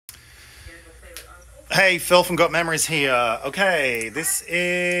Hey, Phil from Got Memories here. Okay, this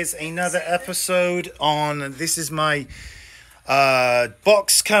is another episode on, this is my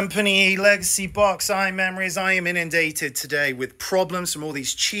box company, Legacy Box iMemories. I am inundated today with problems from all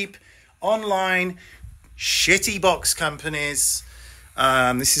these cheap, online, shitty box companies.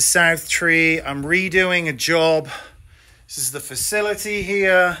 This is South Tree. I'm redoing a job. This is the facility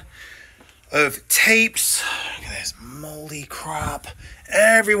here of tapes. Look at this moldy crap.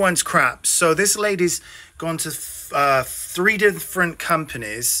 Everyone's crap. So this lady's gone to three different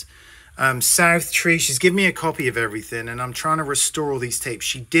companies. South Tree, she's given me a copy of everything, and I'm trying to restore all these tapes.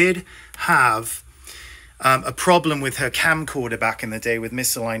 She did have a problem with her camcorder back in the day with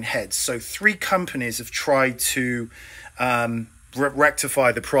misaligned heads. So three companies have tried to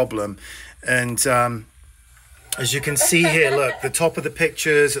rectify the problem. And as you can see here, look, the top of the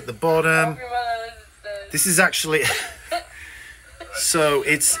pictures at the bottom. This is actually... So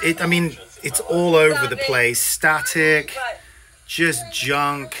it's all over the place, static, just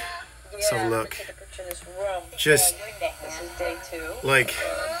junk. So look, just like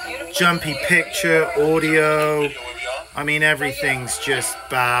jumpy picture, audio. I mean, everything's just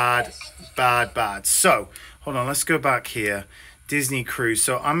bad. So hold on, let's go back here. Disney Cruise.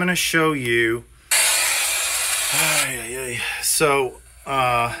 So I'm gonna show you. So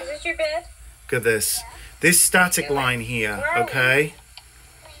is this your bed? Look at this. This static line here, okay?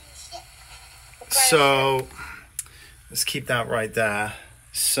 So, let's keep that right there.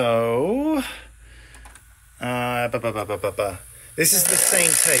 So, this is the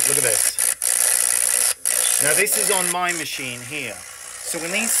same tape. Look at this. Now, this is on my machine here. So,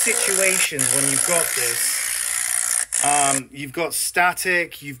 in these situations, when you've got this, you've got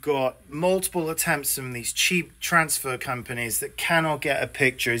static, you've got multiple attempts from these cheap transfer companies that cannot get a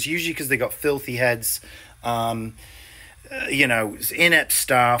picture. It's usually because they got filthy heads. Inept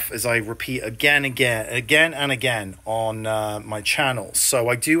staff, as I repeat again and again on my channel. So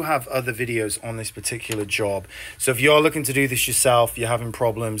I do have other videos on this particular job. So if you're looking to do this yourself, you're having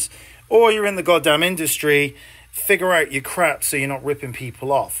problems, or you're in the goddamn industry, figure out your crap so you're not ripping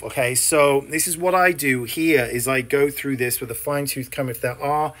people off. Okay, so this is what I do here, is I go through this with a fine-tooth comb. If there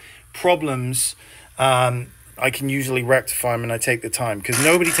are problems, I can usually rectify them, and I take the time, because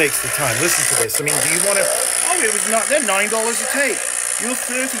nobody takes the time. Listen to this. I mean, do you want to... Oh, it was not... They're $9 a tape. You're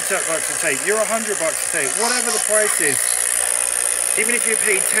 $30 a tape. You're $100 a tape. Whatever the price is. Even if you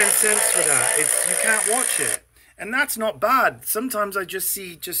paid 10 cents for that, you can't watch it. And that's not bad. Sometimes I just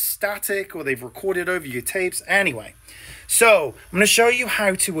see just static, or they've recorded over your tapes. Anyway, so I'm going to show you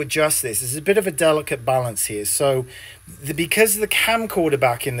how to adjust this. There's a bit of a delicate balance here. So because the camcorder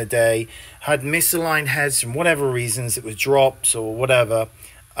back in the day had misaligned heads from whatever reasons, it was dropped or whatever,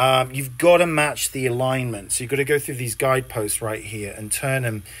 you've got to match the alignment. So you've got to go through these guideposts right here and turn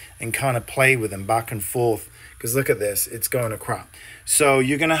them and kind of play with them back and forth. Because look at this, it's going to crap. So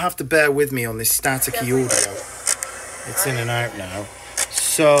you're going to have to bear with me on this staticky audio. It's in and out now.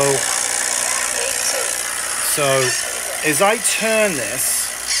 So as I turn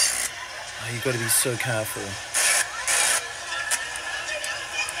this, you've got to be so careful.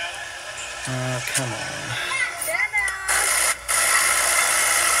 Come on.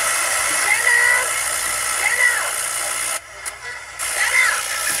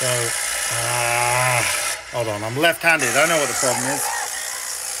 So, hold on, I'm left-handed. I know what the problem is.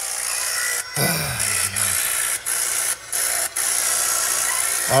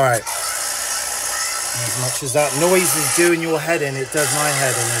 All right. As much as that noise is doing your head in, it does my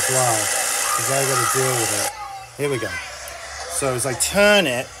head in as well, because I got to deal with it. Here we go. So as I turn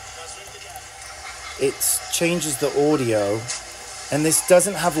it, it changes the audio, and this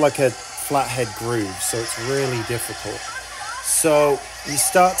doesn't have like a flathead groove, so it's really difficult. So you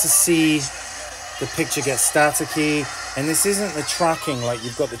start to see the picture get staticky, and this isn't the tracking like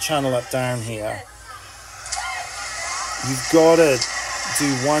you've got the channel up down here. You've got to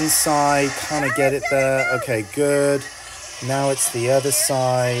do one side, kind of get it there. Okay, good. Now it's the other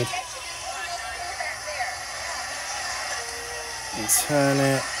side. And turn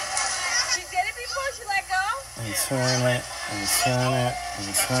it. And turn it, and turn it,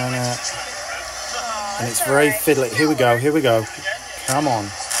 and turn it. And it's very fiddly. Here we go. Come on.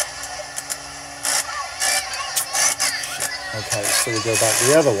 Okay, so we go back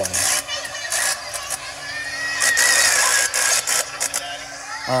the other way.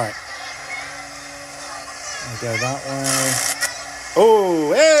 Alright. We go that way.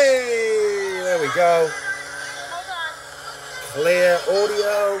 Oh, hey! There we go. Clear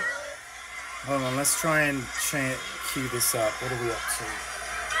audio. Hold on, let's try and cue this up. What are we up to?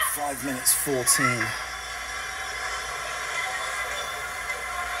 5 minutes 14.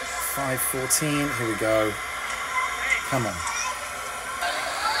 514. Here we go. Come on.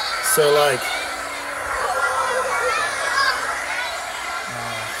 So like,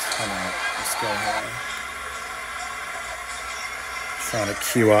 come on, let's go here. Trying to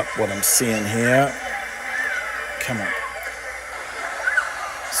queue up what I'm seeing here. Come on.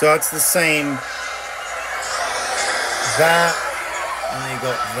 So it's the same. That, and then you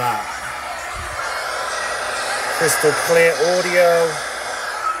got that. Crystal clear audio.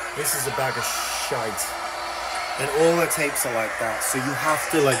 This is a bag of shite. And all the tapes are like that. So you have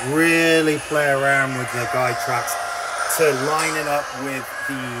to like really play around with the guide tracks to line it up with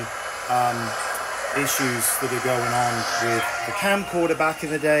the issues that are going on with the camcorder back in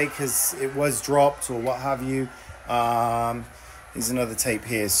the day because it was dropped or what have you. Here's another tape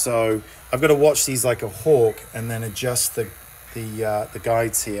here. So I've got to watch these like a hawk and then adjust the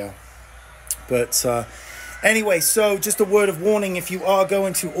guides here. But anyway, so just a word of warning, if you are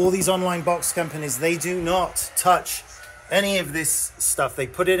going to all these online box companies, they do not touch any of this stuff. They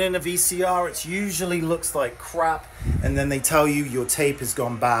put it in a VCR. It usually looks like crap. And then they tell you your tape has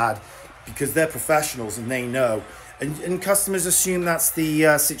gone bad because they're professionals and they know. And customers assume that's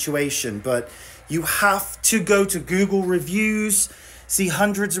the situation. But you have to go to Google reviews, see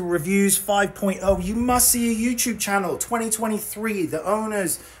hundreds of reviews, 5.0. You must see a YouTube channel, 2023, the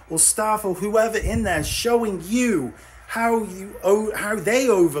owners or staff or whoever in there showing you how they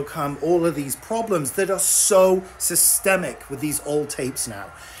overcome all of these problems that are so systemic with these old tapes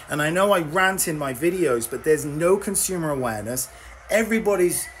now. And I know I rant in my videos, but there's no consumer awareness.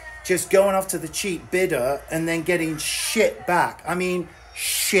 Everybody's just going off to the cheap bidder and then getting shit back. I mean,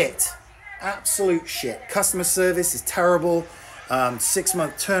 shit. Absolute shit. Customer service is terrible.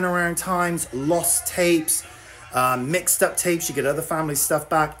 6-month turnaround times, lost tapes, mixed up tapes, you get other family stuff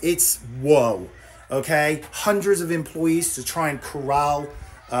back. It's whoa. Okay, hundreds of employees to try and corral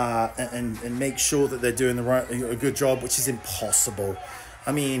and make sure that they're doing a good job, which is impossible.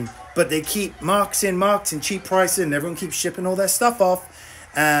 I mean, but they keep marks in, cheap pricing, and everyone keeps shipping all their stuff off.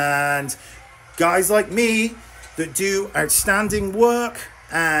 And guys like me that do outstanding work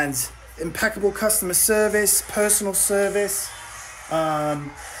and impeccable customer service, personal service. Yeah,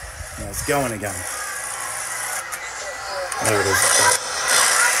 it's going again. There it is.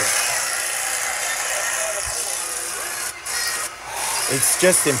 It's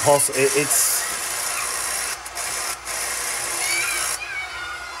just impossible. It's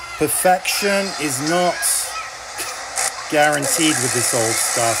perfection is not guaranteed with this old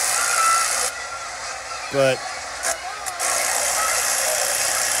stuff. But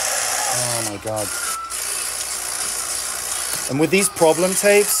oh my God. And with these problem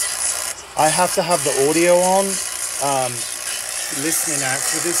tapes, I have to have the audio on, listening out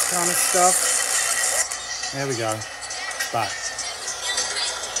for this kind of stuff. There we go. Back.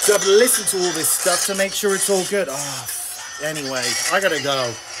 So I've listened to all this stuff to make sure it's all good. Oh, anyway, I gotta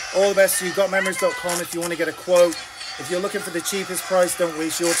go. All the best to you. Gotmemories.com if you want to get a quote. If you're looking for the cheapest price, don't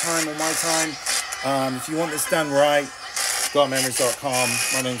waste your time or my time. If you want this done right, gotmemories.com.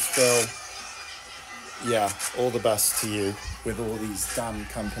 My name's Phil. Yeah, all the best to you with all these damn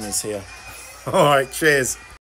companies here. All right, cheers.